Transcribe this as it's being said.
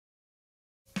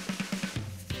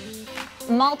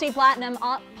Multi-platinum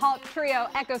pop trio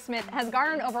Echosmith has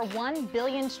garnered over 1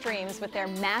 billion streams with their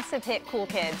massive hit Cool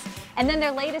Kids. And then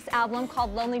their latest album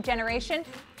called Lonely Generation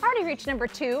already reached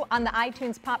 #2 on the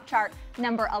iTunes pop chart,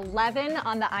 #11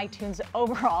 on the iTunes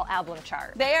overall album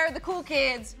chart. They are the Cool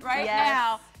Kids right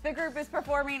now. The group is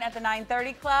performing at the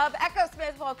 930 Club.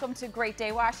 Echosmith, welcome to Great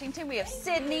Day, Washington. We have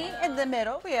Sydney in the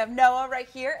middle. We have Noah right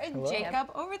here and Jacob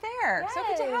over there. Yes. So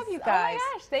good to have you guys.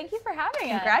 Oh my gosh, thank you for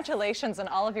having us. Congratulations on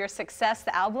all of your success.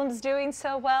 The album's doing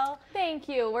so well. Thank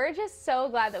you. We're just so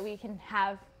glad that we can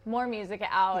have more music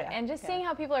out, and just seeing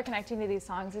how people are connecting to these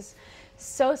songs is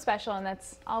so special, and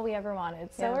that's all we ever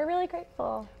wanted. So we're really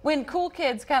grateful. When Cool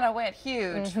Kids kind of went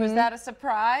huge, was that a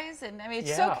surprise? And I mean,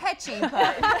 it's so catchy,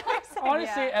 but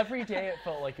honestly, every day it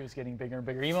felt like it was getting bigger and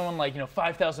bigger. Even when, like,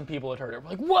 5,000 people had heard it,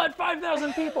 we're like, what,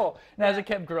 5,000 people? And as it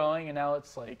kept growing, and now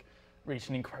it's like reached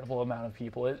an incredible amount of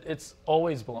people. It's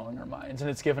always blowing our minds, and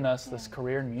it's given us this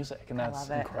career in music, and that's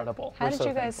incredible. How did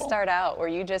you guys start out? Were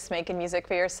you just making music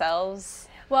for yourselves?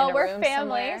 Well, we're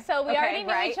family, so we already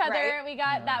knew each other. We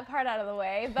got that part out of the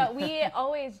way, but we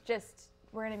always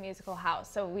we're in a musical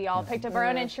house, so we all picked up our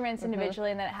own instruments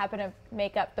individually, and then it happened to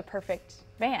make up the perfect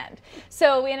band.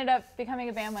 So we ended up becoming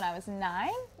a band when I was 9,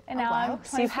 and now I'm 22,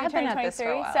 so you've been at this for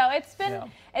a while. So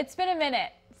it's been a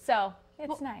minute. So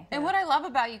it's nice. And what I love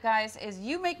about you guys is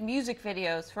you make music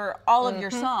videos for all of your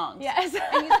songs. Yes.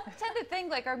 And you tend to think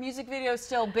like, are music videos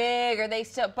still big? Are they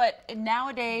still, but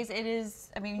nowadays it is,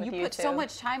 I mean, you put so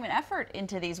much time and effort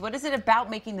into these. What is it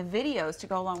about making the videos to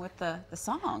go along with the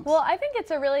songs? Well, I think it's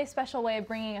a really special way of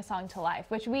bringing a song to life,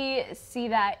 which we see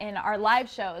that in our live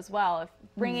show as well, of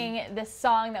bringing this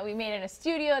song that we made in a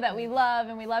studio that we love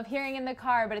and we love hearing in the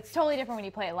car, but it's totally different when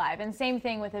you play it live. And same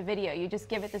thing with a video. You just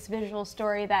give it this visual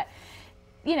story that,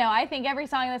 I think every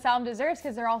song in this album deserves,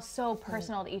 because they're all so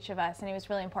personal to each of us, and it was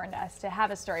really important to us to have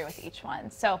a story with each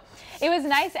one. So it was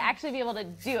nice to actually be able to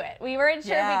do it. We weren't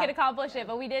sure if we could accomplish it,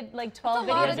 but we did like 12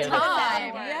 videos in 7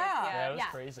 hours. Yeah, it was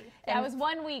crazy. Yeah, it was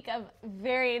 1 week of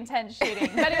very intense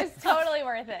shooting, but it was totally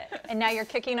worth it. And now you're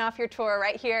kicking off your tour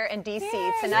right here in DC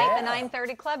tonight, the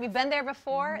 930 Club. You've been there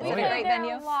before. It's a great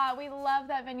venue. We love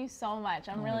that venue so much.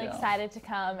 I'm really excited to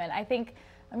come, and I think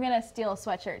I'm going to steal a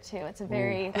sweatshirt, too. It's a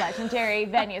very legendary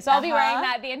venue. So I'll be wearing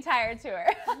that the entire tour.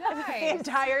 Nice. The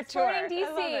entire tour. Supporting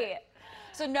DC.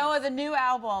 So Noah, the new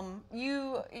album,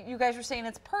 you guys were saying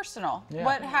it's personal.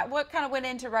 Yeah. What kind of went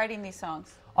into writing these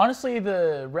songs? Honestly,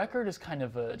 the record is kind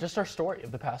of just our story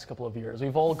of the past couple of years.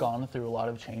 We've all gone through a lot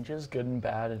of changes, good and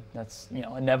bad. And that's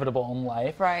inevitable in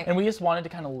life. Right. And we just wanted to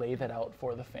kind of lay that out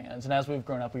for the fans. And as we've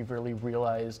grown up, we've really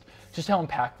realized just how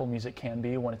impactful music can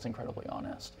be when it's incredibly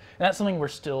honest. And that's something we're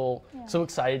still so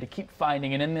excited to keep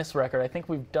finding. And in this record, I think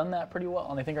we've done that pretty well.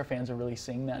 And I think our fans are really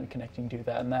seeing that and connecting to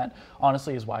that. And that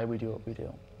honestly is why we do what we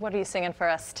do. What are you singing for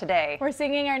us today? We're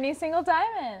singing our new single,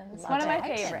 Diamonds. One of my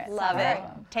favorites. Love it.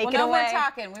 Take it no away. more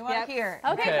talking. We want to hear it.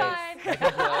 Okay, fine.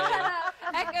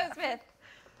 Echosmith.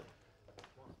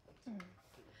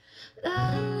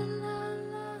 La la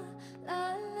la la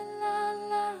la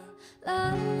la la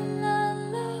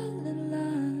la la la.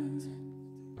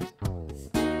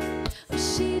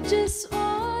 She just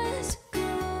wants to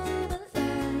come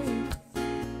alive.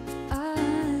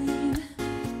 I'm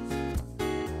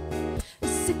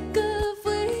sick of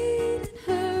waiting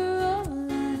her all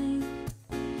life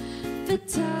for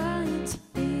time to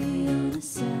be on the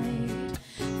side,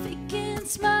 faking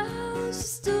smiles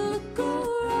just to look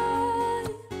alright.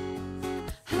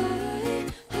 Hi,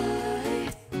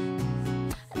 hi,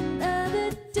 another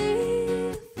day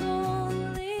of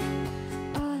lonely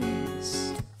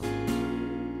eyes.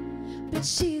 But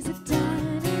she's a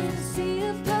diamond in a sea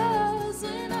of pearls.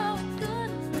 When are we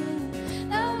gonna learn?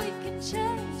 Now we can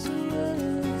change the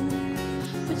world.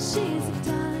 But she's a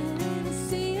diamond in a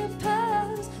sea of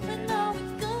pearls. When are we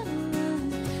gonna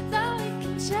learn? Now we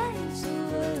can change the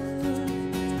world.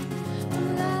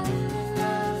 La la la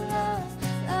la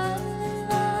la la la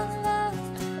la la la.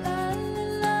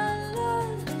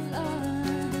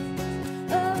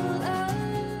 Oh la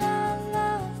la la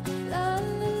la la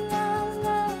la la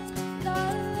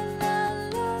la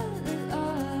la.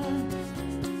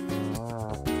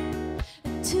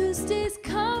 Tuesday's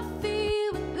coffee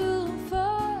with room for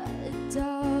a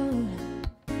doubt.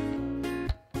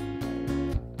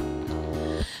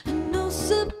 No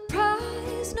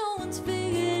surprise, no one's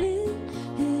figured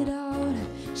it out.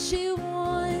 She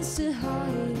wants to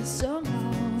hide it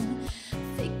somehow,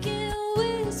 faking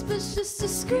whispers just to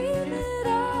scream it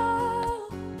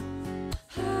out.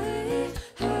 Hi,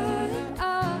 hi,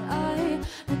 I,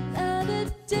 another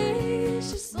day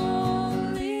is just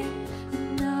lonely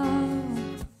now.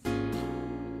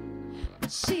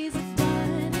 She's a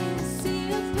diamond in a sea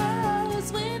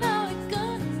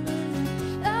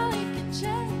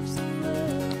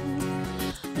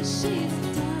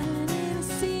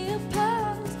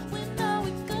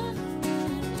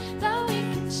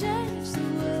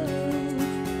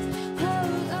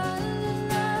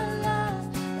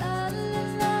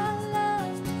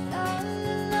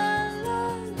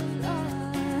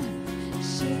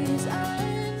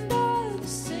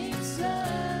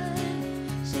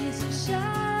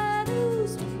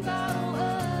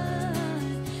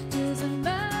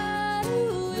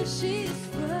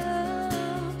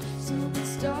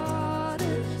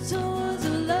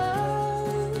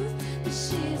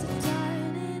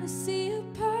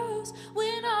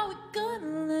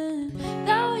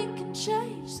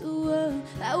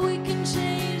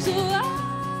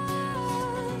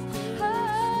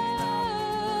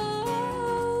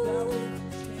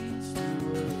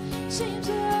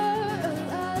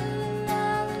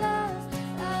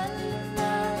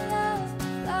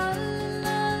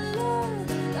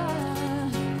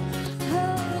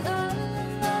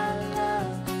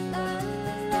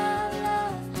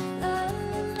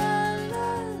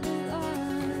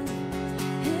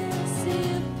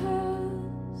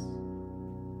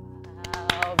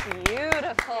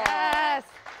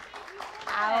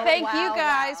Thank you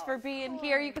guys for being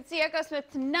here. You can see Echosmith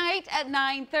tonight at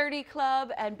 9:30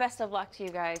 Club, and best of luck to you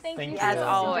guys. Thank you. As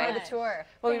always. Enjoy the tour.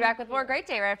 We'll be back with more Great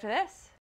Day right after this.